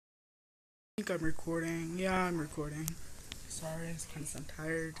I'm recording. Yeah, I'm recording. Sorry, I kind of sound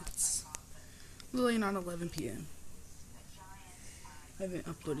tired. It's literally not 11 p.m. I haven't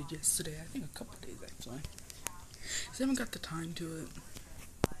uploaded yesterday. I think a couple days actually. I haven't got the time to it.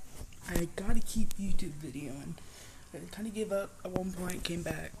 I gotta keep YouTube videoing. I kind of gave up at one point, came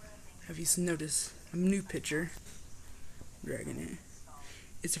back. Have you noticed? I'm a new picture. Dragging it.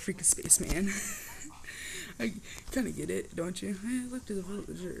 It's a freaking spaceman. I kind of get it, don't you? Hey, look to the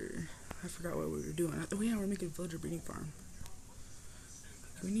villager. I forgot what we were doing. Oh yeah, we're making a villager breeding farm.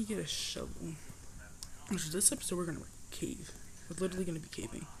 We need to get a shovel. So this episode we're gonna cave. We're literally gonna be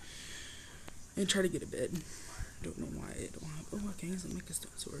caving. And try to get a bed. Don't know why I don't have. Oh, I can easily make a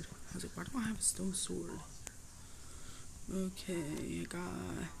stone sword. I was like, why don't I have a stone sword? Okay, I got.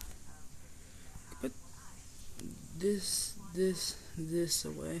 Put this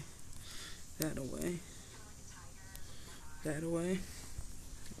away. That away. That away.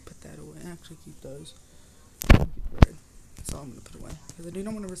 Put that away. Actually, keep those. That's all I'm gonna put away. Because I do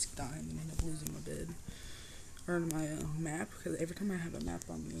not want to risk dying and end up losing my bed. Or my map. Because every time I have a map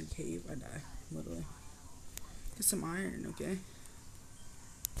on me in a cave, I die. Literally. Get some iron, okay?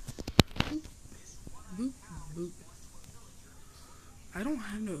 Boop. Boop. Boop. I don't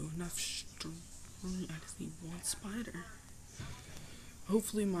have enough string. I just need one spider.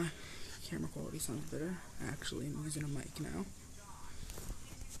 Hopefully my camera quality sounds better. Actually, I'm using a mic now.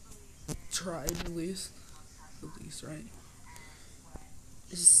 Tried at least. At least, right?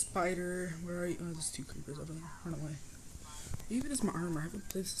 This is spider. Where are you? Oh, there's two creepers over there. Run away. Even as my armor. I haven't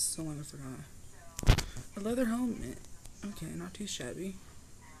played this so long I forgot. A leather helmet. Okay, not too shabby.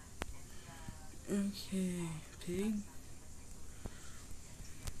 Okay, pig.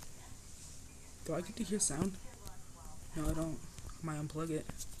 Do I get to hear sound? No, I don't. I might unplug it.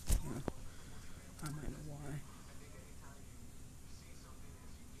 Yeah. I might know why.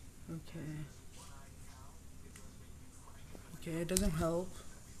 Okay. Okay, it doesn't help.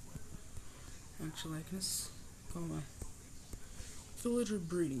 Actually, I can just go on my villager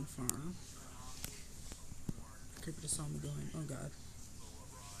breeding farm. Creeper just saw me going. Oh god.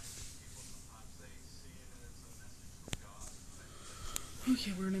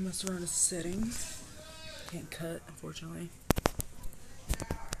 Okay, we're gonna mess around with settings. Can't cut, unfortunately.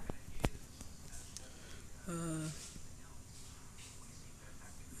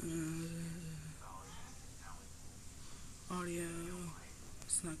 Audio.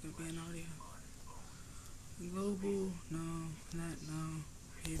 It's not gonna be an audio. Global. No. That. No.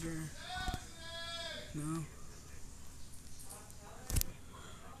 Behavior. No.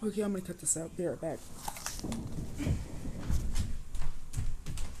 Okay, I'm gonna cut this out. Be right back.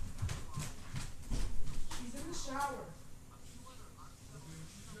 She's in the shower.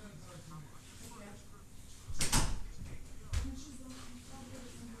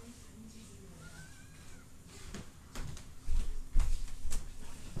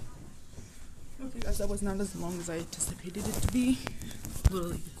 Okay guys, that was not as long as I anticipated it to be.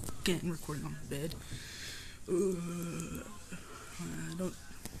 Literally getting recording on the bed.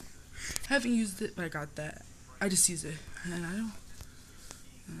 I haven't used it, but I got that. I just use it, and I don't.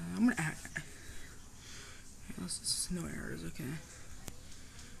 I'm gonna add. No errors, okay.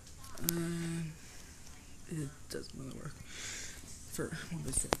 It doesn't really work for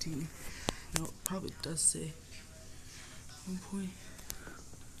Windows 15. No, it probably does say 1 point.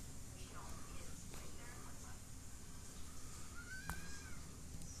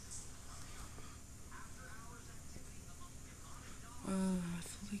 I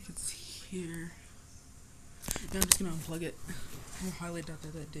feel like it's here. Yeah, I'm just gonna unplug it. I highly doubt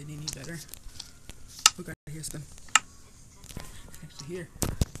that did any better. Okay, here's them. Actually, here.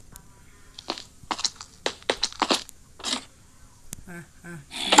 I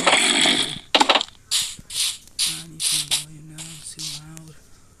need some volume now. It's too loud.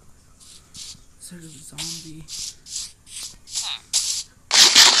 There's a zombie.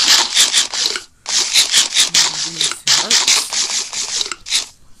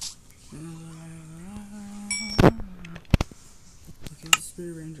 Okay, let's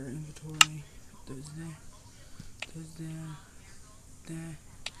rearrange our inventory. Those there. Those there. There.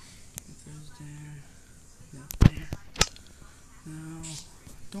 Those there. That there. Now,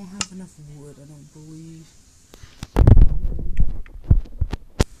 don't have enough wood, I don't believe.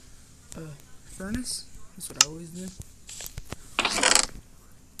 Furnace? That's what I always do.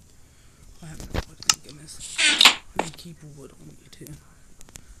 I have enough wood, thank goodness. I'm gonna keep wood on me too.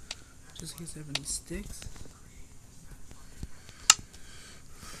 Just in case I have any sticks.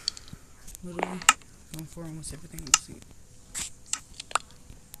 Literally, going for almost everything I see.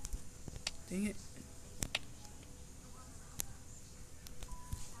 Dang it.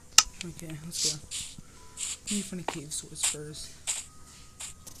 Okay, let's go. Let me find a cave source first.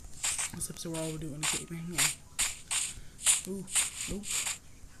 This episode we're all doing a caving. Yeah. Ooh, nope.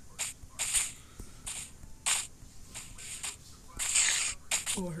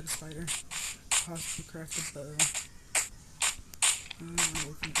 Oh, I heard a spider. Possibly craft a bow. Oh,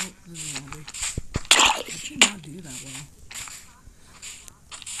 this is a zombie. I did not do that well.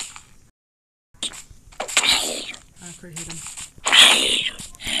 I could hit him.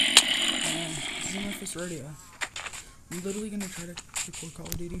 This is my first rodeo. I'm literally gonna try to record Call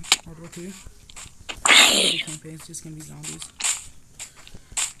of Duty World War II. The campaign's just gonna be zombies.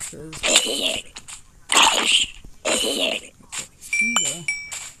 Because here you go.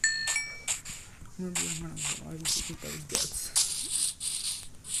 Remember when I was alive, I used to think that was guts.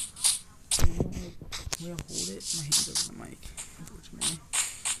 The way I hold it, my hand goes on the mic, unfortunately.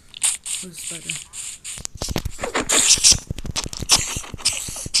 Where's the spider?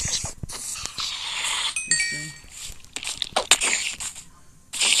 This thing.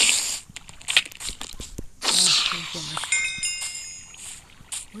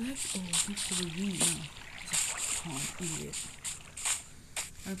 What? Oh, thanks for the review now. Oh, idiot.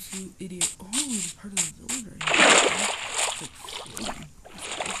 Absolute idiot. Oh, he's part of the village right here.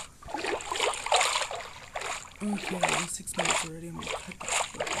 It's like okay, 6 minutes already. I'm gonna cut that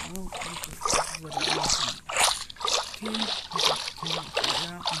fucking out. What I want. Okay, figure it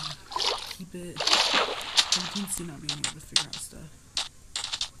out and keep it. I can see not being able to figure out stuff.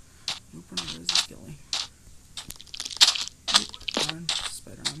 Nope, we're not as skelly. Darn,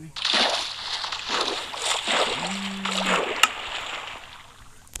 spider on me.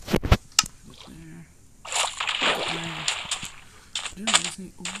 Dude, I just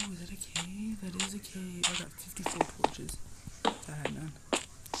need. Ooh, is that a cave? That is a cave. I got 54 torches. I had none.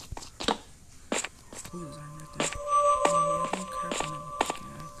 Ooh, there's iron right there. Oh, yeah, don't craft another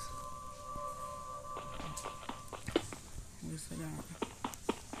pickaxe. What is that?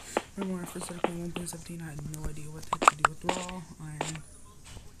 Remember when I first started playing 1.17, I had no idea what to do with raw iron.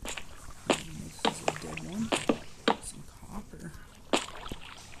 This is a dead one. Some copper.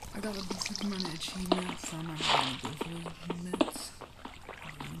 I got a big amount of achievements, so I'm not going to go for those achievements.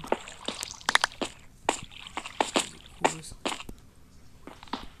 Of course.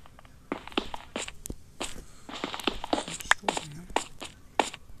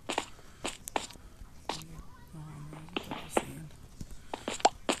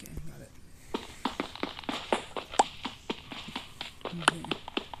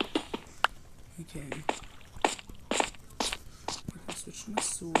 Okay. I switch to my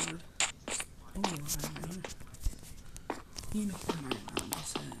sword. Oh, iron right here. You know, iron on my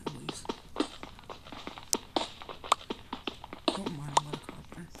set at least. Don't mind a lot of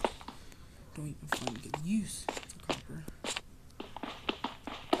copper. Don't even find good use for copper.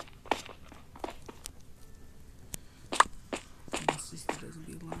 My sister doesn't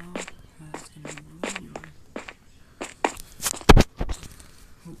be loud. That's gonna be really weird.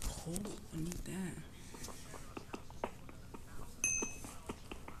 Oh, coal. I need that.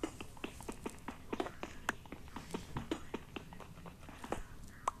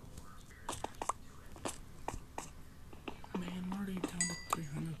 Man, I'm already down to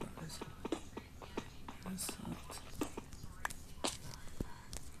 300 guys. That sucks.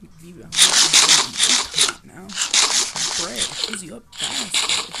 You now. Bread fills you up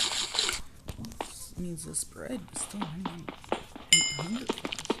fast. This means the spread is still 800.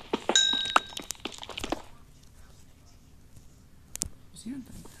 See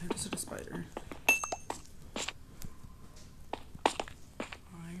anything? I just hit a spider.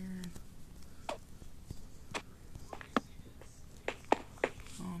 Iron.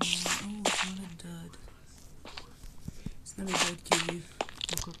 Oh man, oh, it's not a dud. It's not a dud cave.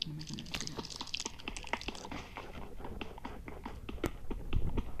 Look up and make an idea.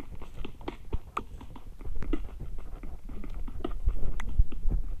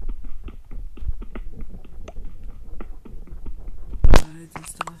 And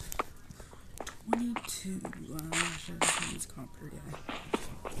stuff. 22. I should have used copper, yeah.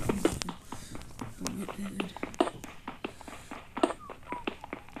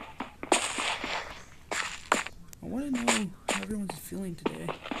 I want to know how everyone's feeling today.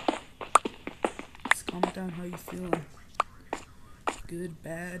 Just comment down how you feeling. Good,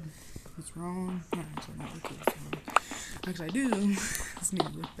 bad, what's wrong? No, actually, not okay, actually, I do. This made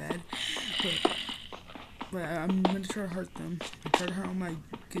me look bad. But I'm gonna try to heart them. I try to heart all my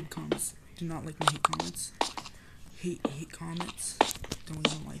good comments. Do not like my hate comments. Hate comments. Don't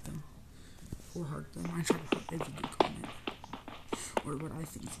even like them. Or heart them. I try to heart every good comment. Or what I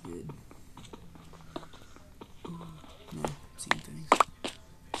think is good. Ooh, no, I'm seeing things.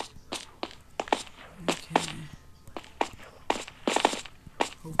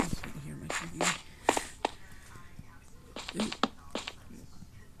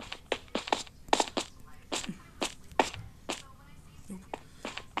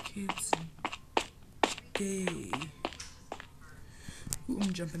 Kids Day. Ooh,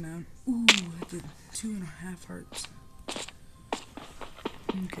 I'm jumping down. Ooh, I did 2.5 hearts.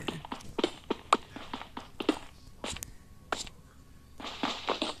 Okay.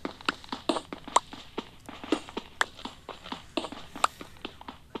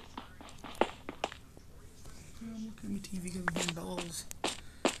 I'm looking at my TV because I'm hearing bells.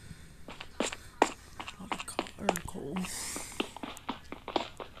 A lot of coal.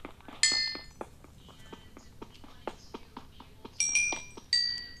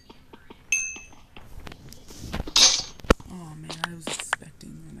 Oh man, I was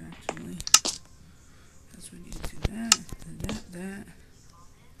expecting that actually. That's what we need to do. That.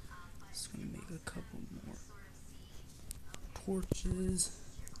 Just gonna make a couple more torches.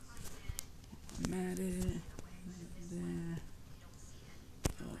 Matted. There.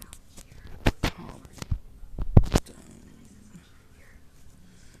 Cobblestone.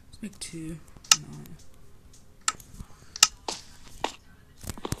 Let's make 2.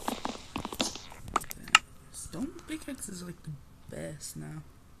 Stone pickaxe is like the best now.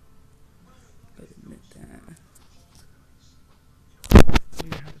 I'll admit that. I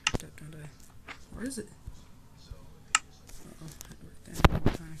don't have to pick that, don't I? Where is it? Uh-oh, I had to work that one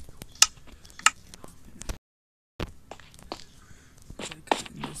more time. Okay,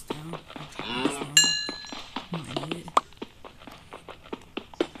 cutting this down. Mine it.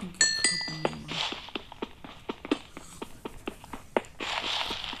 And get a couple more.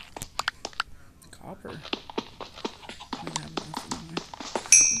 Copper. I have enough in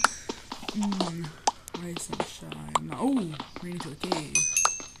there. Ice and shine. Oh, ran into a cave.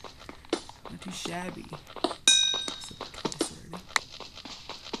 Not too shabby. Except twice already.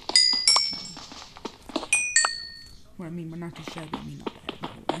 What I mean by not too shabby, I mean not bad, by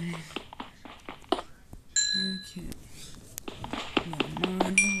the way. Okay. No, I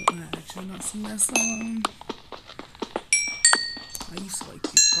actually not sing that song. I used to like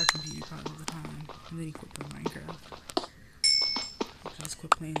watching PewDiePie all the time, and then he quit playing Minecraft. He just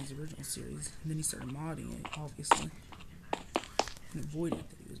quit playing his original series, and then he started modding it, obviously, and avoided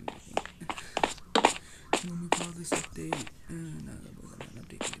that he was modding it. Let me call this update. No, that wasn't an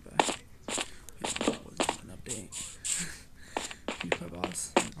update, PewDiePie. Yeah, that wasn't an update. PewDiePie boss.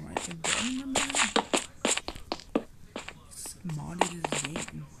 Alright, remember that? He's modded his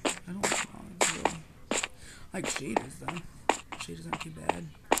game. I don't like mods, really. I like shaders, though. Shaders aren't too bad.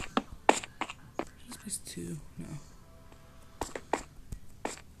 This place 2. No.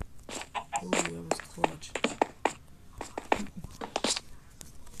 Oh, that was clutch.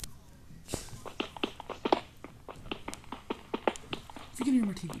 If you can hear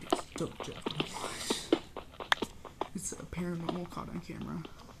my TV, don't jump. It's a paranormal caught on camera.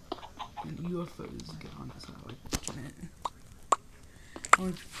 And UFOs get on it, so I like watching it. I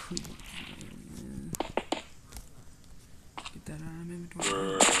like pretty get that out of my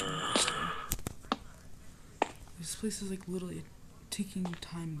inventory. This place is like literally a ticking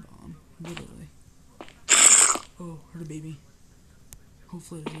time bomb. Literally. Oh, heard a baby.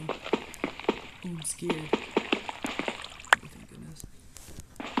 Hopefully it isn't. Oh, I'm scared. Oh, thank goodness.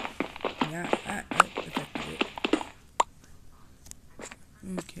 Yeah, that affected it.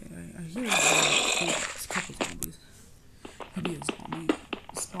 Okay, I hear a couple zombies. Maybe a zombie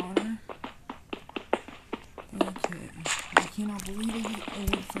spawner. Okay, I cannot believe I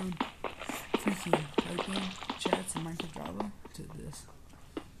went from freaking typing chats in Minecraft Java to this.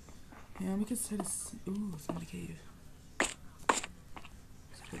 Yeah, we could set a ooh, it's in the cave.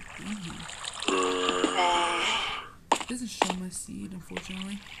 It doesn't show my seed,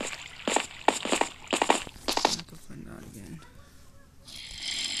 unfortunately. I'm have to find out again.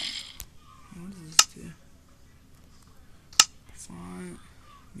 What does this do? Font.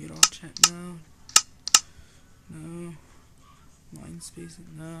 Mute all chat. No. No. Line spacing.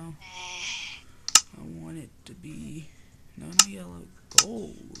 No. I want it to be. No, not yellow.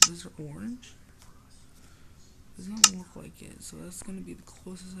 Gold. Is it orange? Does not look like it, so that's gonna be the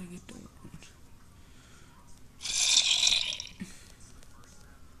closest I get to orange.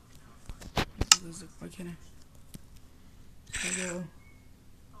 Why can't I go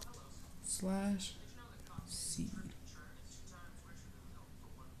slash seed.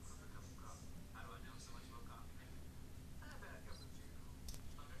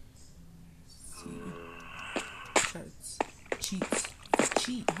 Seed. Charts. Cheats.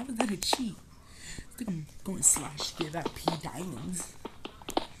 Cheat. How is that a cheat? I think I'm going slash give out P diamonds.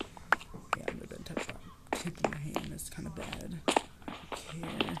 Yeah, I'm gonna touch that tip in my hand. That's kind of bad. I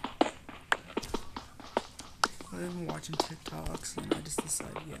don't care. I've been watching TikToks and I just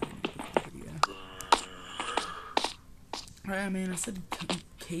decided, yeah, I need to put the video. Alright, man, I said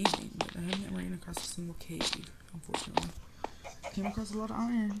caving, but I haven't ran across a single cave, unfortunately. Came across a lot of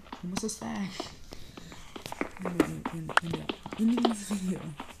iron, almost a stack. Ending this video.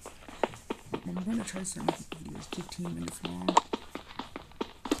 I'm going to try to start making videos 15 minutes long.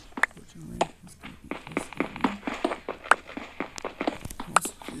 Unfortunately, it's going to be less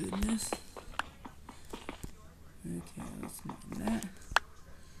goodness. Okay, let's not that.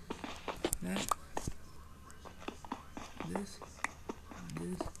 That. This.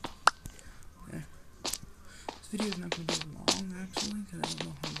 There. This video is not going to be long, actually, because I don't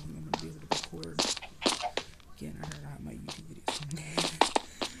know how long I'm going to be able to record. Again, I heard how my YouTube videos are dead.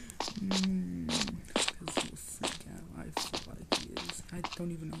 Because you'll freak out. I have full ideas. I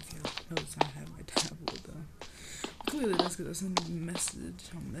don't even know if you notice I have my tablet, though. Clearly, that's because I sent a message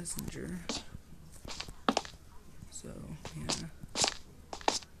on Messenger. So, yeah.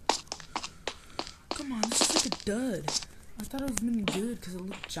 Come on, this is like a dud. I thought it was really good because it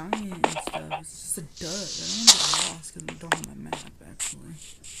looked giant and stuff. It's just a dud. I don't want to get lost because I don't have my map, actually.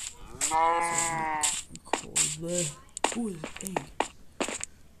 So, cold. Ooh, there's an egg.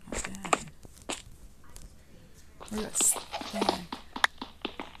 Not bad. Where's that stack?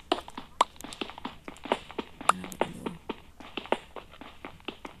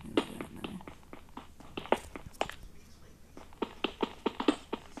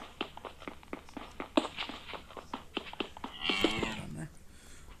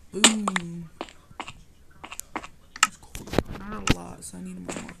 Boom. That's cold. Not a lot, so I need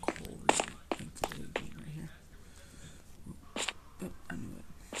more coal. Thankfully, right here. Yep, I knew it.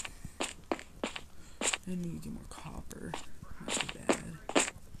 I need to get more copper. Not too bad.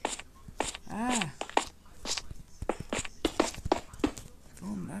 Ah!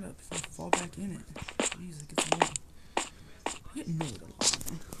 Throwing that up if I fall back in it. Jeez, it gets annoying. I get annoyed a lot. I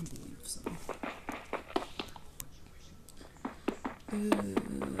believe so. I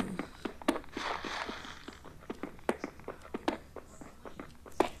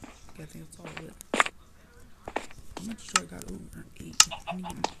think that's all of it. I'm not sure I got over 8. I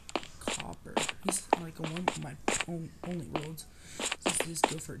need copper. This is like one of my only roads. Just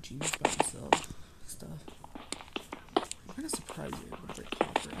go for a genius by myself. Stuff. I'm kind of surprised you're able to break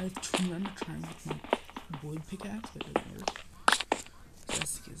copper. I remember trying with my wood pickaxe, but it didn't work. So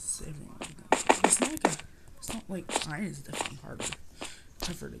that's because everyone was going to. It's not like iron is definitely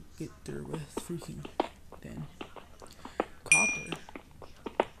tougher to get through with freaking than copper.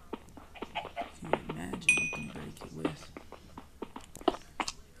 If you would imagine, you can break it with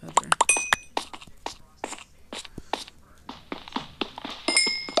other.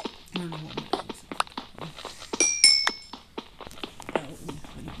 I don't know what my dog is. On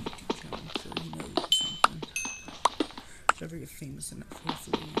a YouTube channel, I'm sure he knows or something. If I ever get famous enough,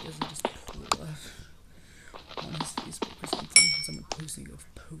 hopefully he doesn't just pull up on his Facebook or something. Someone posting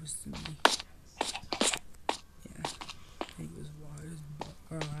a post to me. Yeah. And he goes, why does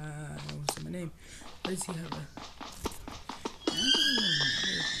I don't say my name. Why does he have a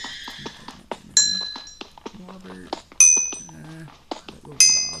Robert? Little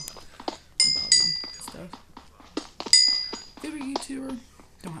Bob. Bobby stuff. Favorite YouTuber?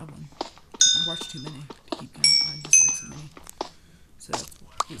 Don't have one. I watch too many to keep count. I just like so many. So that's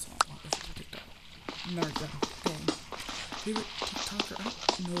here's one. That's TikTok. Naruto. Dang. Favorite TikToker? I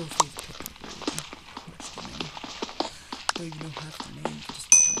don't know if favorite TikToker either. Watch too many. Don't even know half their names. Just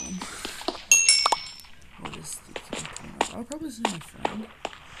follow them. Or just keep them pulling up. I'll probably say my friend.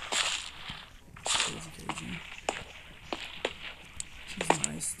 Crazy. She's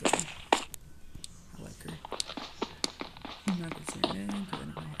nice though. I like her. I'm not gonna say her name because I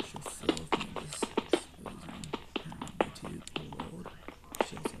don't know how she'll feel if me just exposing her on YouTube to the world.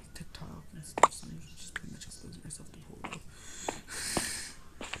 She also has TikTok and stuff, so she's pretty much exposing herself to the whole world.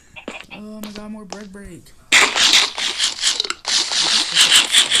 Oh my god, more bread break.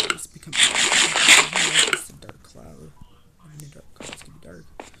 It's becoming it's a dark cloud. I mean, dark clouds can be dark.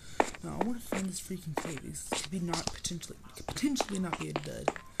 No, I want to find this freaking cave. This could be potentially not be a dud.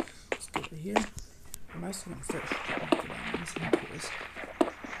 Let's go over here. I'm also gonna start shooting for diamonds. I'm curious.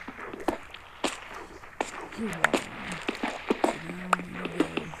 Here's water. So now we go.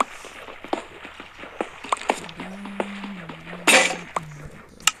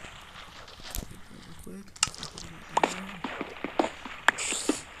 Real quick.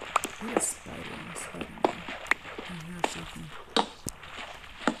 What a spider. Spider-Man. I'm here shaking.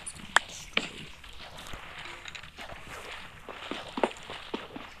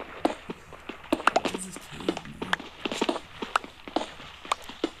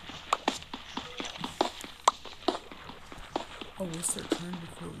 Oh, we'll start trying to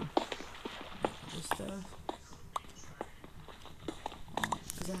record this stuff. Oh,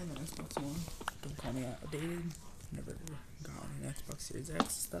 because I have an Xbox One. Don't call me outdated. Never got an Xbox Series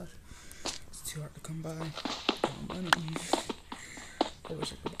X stuff. It's too hard to come by. Money. I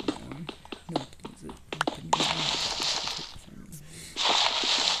wish I could buy my own. No one can use it.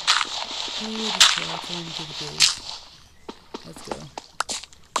 Oh, this guy going to the base. Let's go.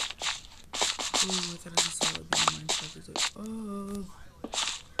 Oh, I thought I just saw it being Minecraft. Oh.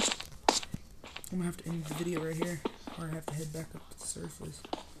 I'm gonna have to end the video right here, or I have to head back up to the surface.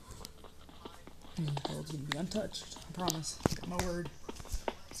 The world's gonna be untouched. I promise. I got my word.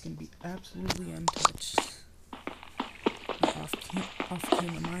 It's gonna be absolutely untouched. Off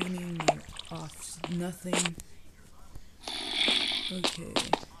camera mining, off nothing. Okay,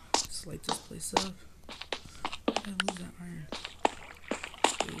 let's light this place up. Where the hell is that iron?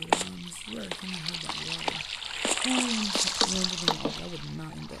 Dude, this is where I can have that water. Oh, I would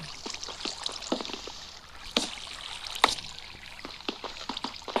not end that.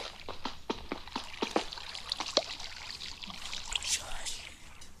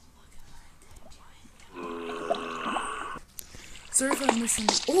 Sorry if I'm missing.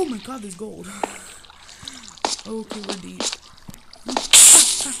 Oh my god, there's gold. Okay, we're deep.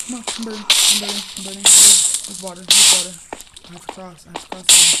 I'm burning. There's water. I have to cross.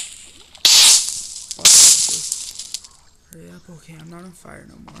 Hurry up. Okay, I'm not on fire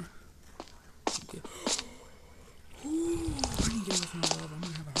no more. Okay. Ooh, I need to get away from the lava. I'm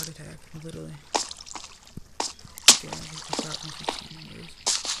gonna have a heart attack. Literally. Okay, I got my 15 numbers.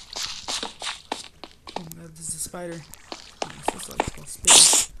 Oh my god, this is a spider. This like called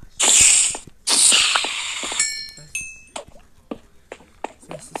spinach.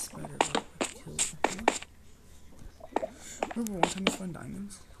 Fastest spider ever killed. Remember one time we found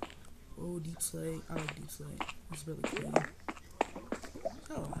diamonds? Oh, deep slate. I like deep slate. It's really cool. Is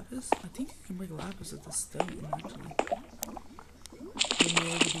that a lapis? I think you can break lapis with the stone, actually.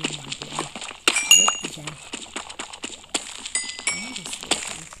 Yep, you can. I like this slate.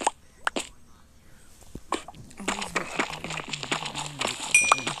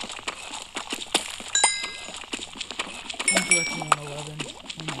 I'm collecting 111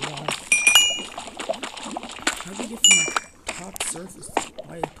 on my life. How do you get from the top surface to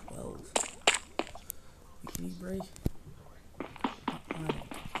Y12? Can you break? I don't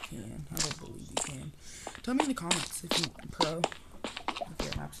think you can. I don't believe you can. Tell me in the comments if you're pro. If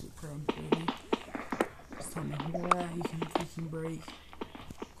you're an absolute pro, maybe. Just tell me, yeah, you can freaking break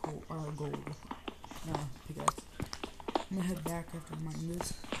gold. No, pickaxe. I'm gonna head back after mining this.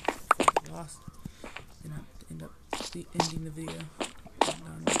 If I get lost, then I have to end up ending the video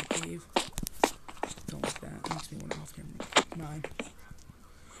down in the cave. Don't like that. It makes me want to off camera mine.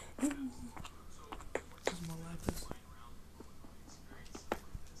 There's more lapis.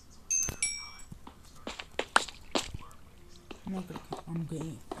 I'm not gonna. I'm getting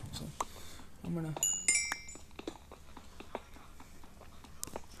it. Actually, I'm gonna.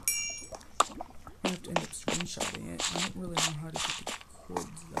 I have to end up screenshotting it. I don't really know how to get the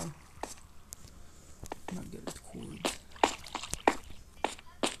cords though. I'm not good with cords.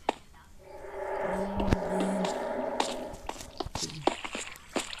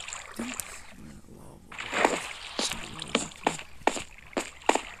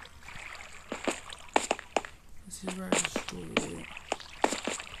 This is where I destroyed it.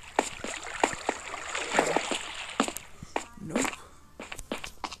 Nope.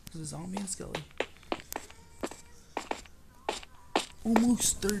 There's a zombie and skelly.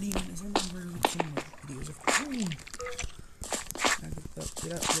 Almost 30 minutes. I remember some of the videos of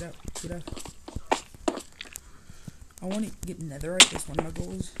get up. I want to get netherite. That's one of my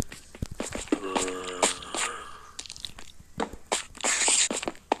goals. Oh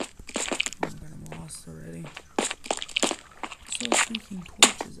my god, I'm lost already. So freaking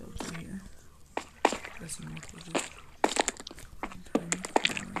torches over here. That's some more torches.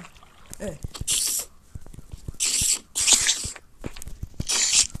 Hey.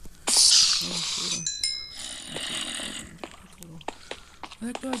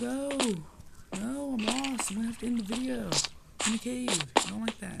 Where do I go? No, I'm lost. I'm gonna have to end the video. In the cave. I don't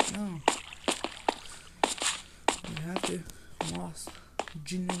like that. No. I have to. I'm lost. I'm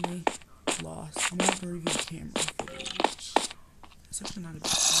genuinely lost. I'm gonna have to review the camera footage. It's actually not a big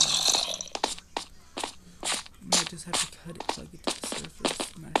deal. I might just have to cut it till I get to the surface.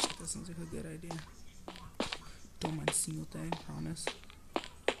 Actually, that sounds like a good idea. Don't mind a single thing, promise.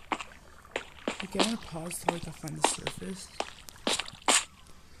 Okay, I'm gonna pause till like I find the surface.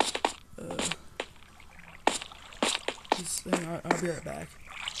 I'll be right back.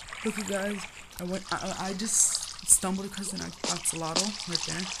 Look, you guys, I just stumbled across an axolotl right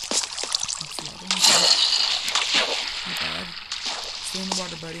there. Axolotl, not bad. stay in the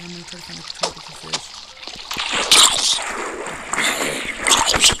water, buddy. I'm gonna try to find a tropical fish.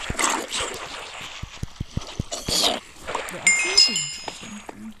 Yeah, I feel like it's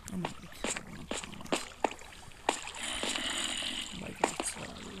dropping. I'm not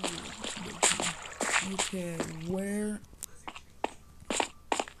okay, where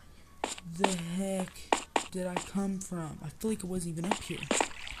the heck did I come from? I feel like it wasn't even up here.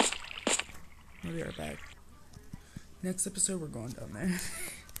 I'll be right back. Next episode, we're going down there.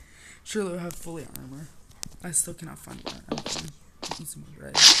 Surely we'll have fully armor. I still cannot find anything. Eat some more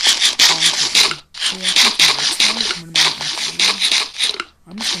bread. I'm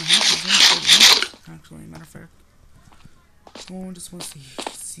just gonna have to actually, matter of fact. No one just wants to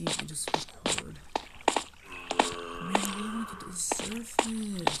see me just record. Man, I really want to get to the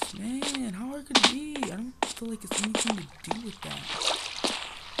surface. Man, how hard could it be? I don't feel like it's anything to do with that.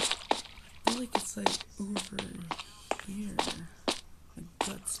 I feel like it's like over here. My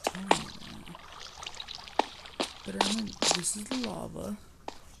gut's telling me that. But I remember, this is the lava.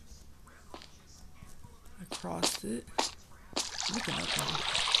 I crossed it. Look at that.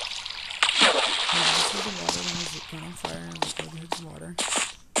 This is the water when it's going on fire and it's over the water.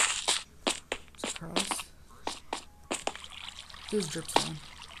 Just cross. There's dripstone.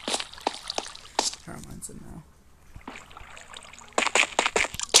 Power mine's in now.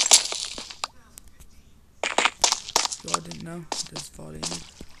 Y'all didn't know. It does fall in.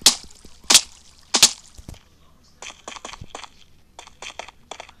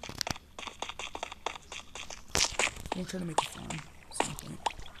 I'm trying to make it fun at some point.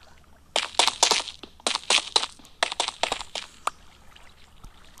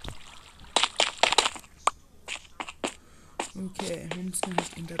 Okay, I'm just gonna have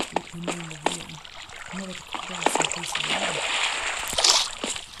to end up ending the video. I'm gonna cross in case of water.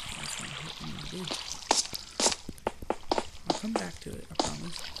 That's what I'm hoping to do. I'll come back to it, I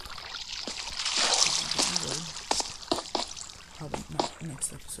promise. Probably not next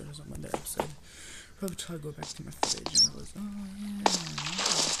episode or some other episode. Probably try to go back to my footage and I was, oh yeah,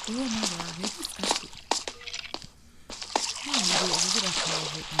 oh my god, maybe it's actually,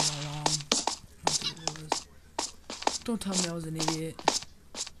 don't tell me I was an idiot.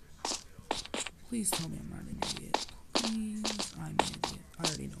 Please tell me I'm not an idiot. Please, I'm an idiot. I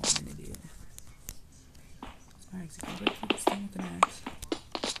already know I'm an idiot. It's my axe. I can break this thing with an axe.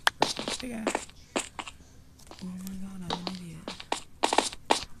 Break this big axe. Oh my god, I'm an idiot.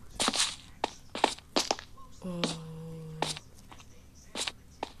 Oh.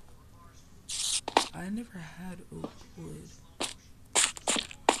 I never had oak wood.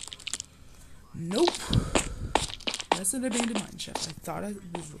 Nope. That's an abandoned mine shaft. I thought I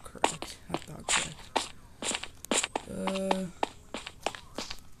was correct. I thought correct.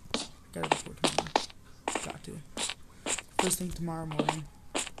 Gotta record tomorrow. Got to. First thing tomorrow morning.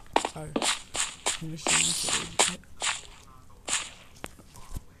 Alright. Finish my footage.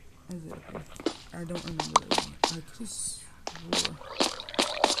 Is it okay? I don't remember it. I could have swore.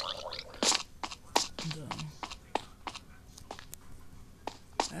 No.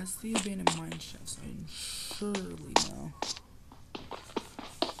 That's the abandoned mine shafts. I surely know.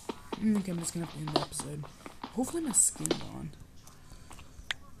 Okay, I'm just gonna have to end the episode. Hopefully my skin's on.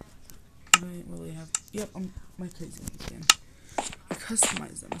 I don't really have. Yep, I'm my crazy skin. I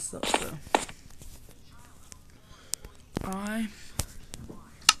customized it myself, though. I'm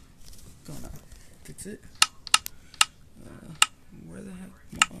gonna fix it. Where the heck?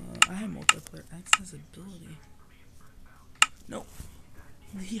 I have multiplayer accessibility. Nope.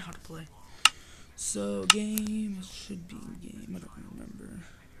 How to play. So game should be game. I don't remember.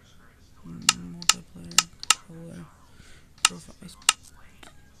 Multiplayer controller profiles.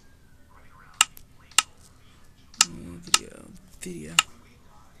 Video.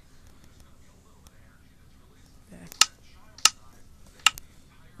 Back.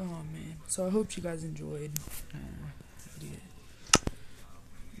 Oh man. So I hope you guys enjoyed. Hang on.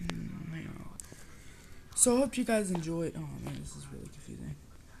 So I hope you guys enjoyed. Oh man, this is really confusing.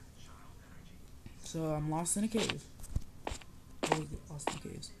 So I'm lost in a cave. Always get lost in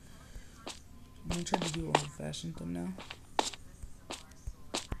caves. I'm gonna try to do an old-fashioned thumbnail.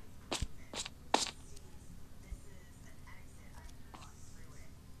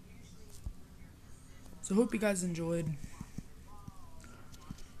 So hope you guys enjoyed.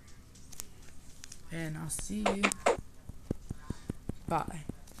 And I'll see you. Bye.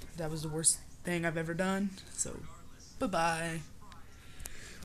 That was the worst thing I've ever done. So, bye-bye.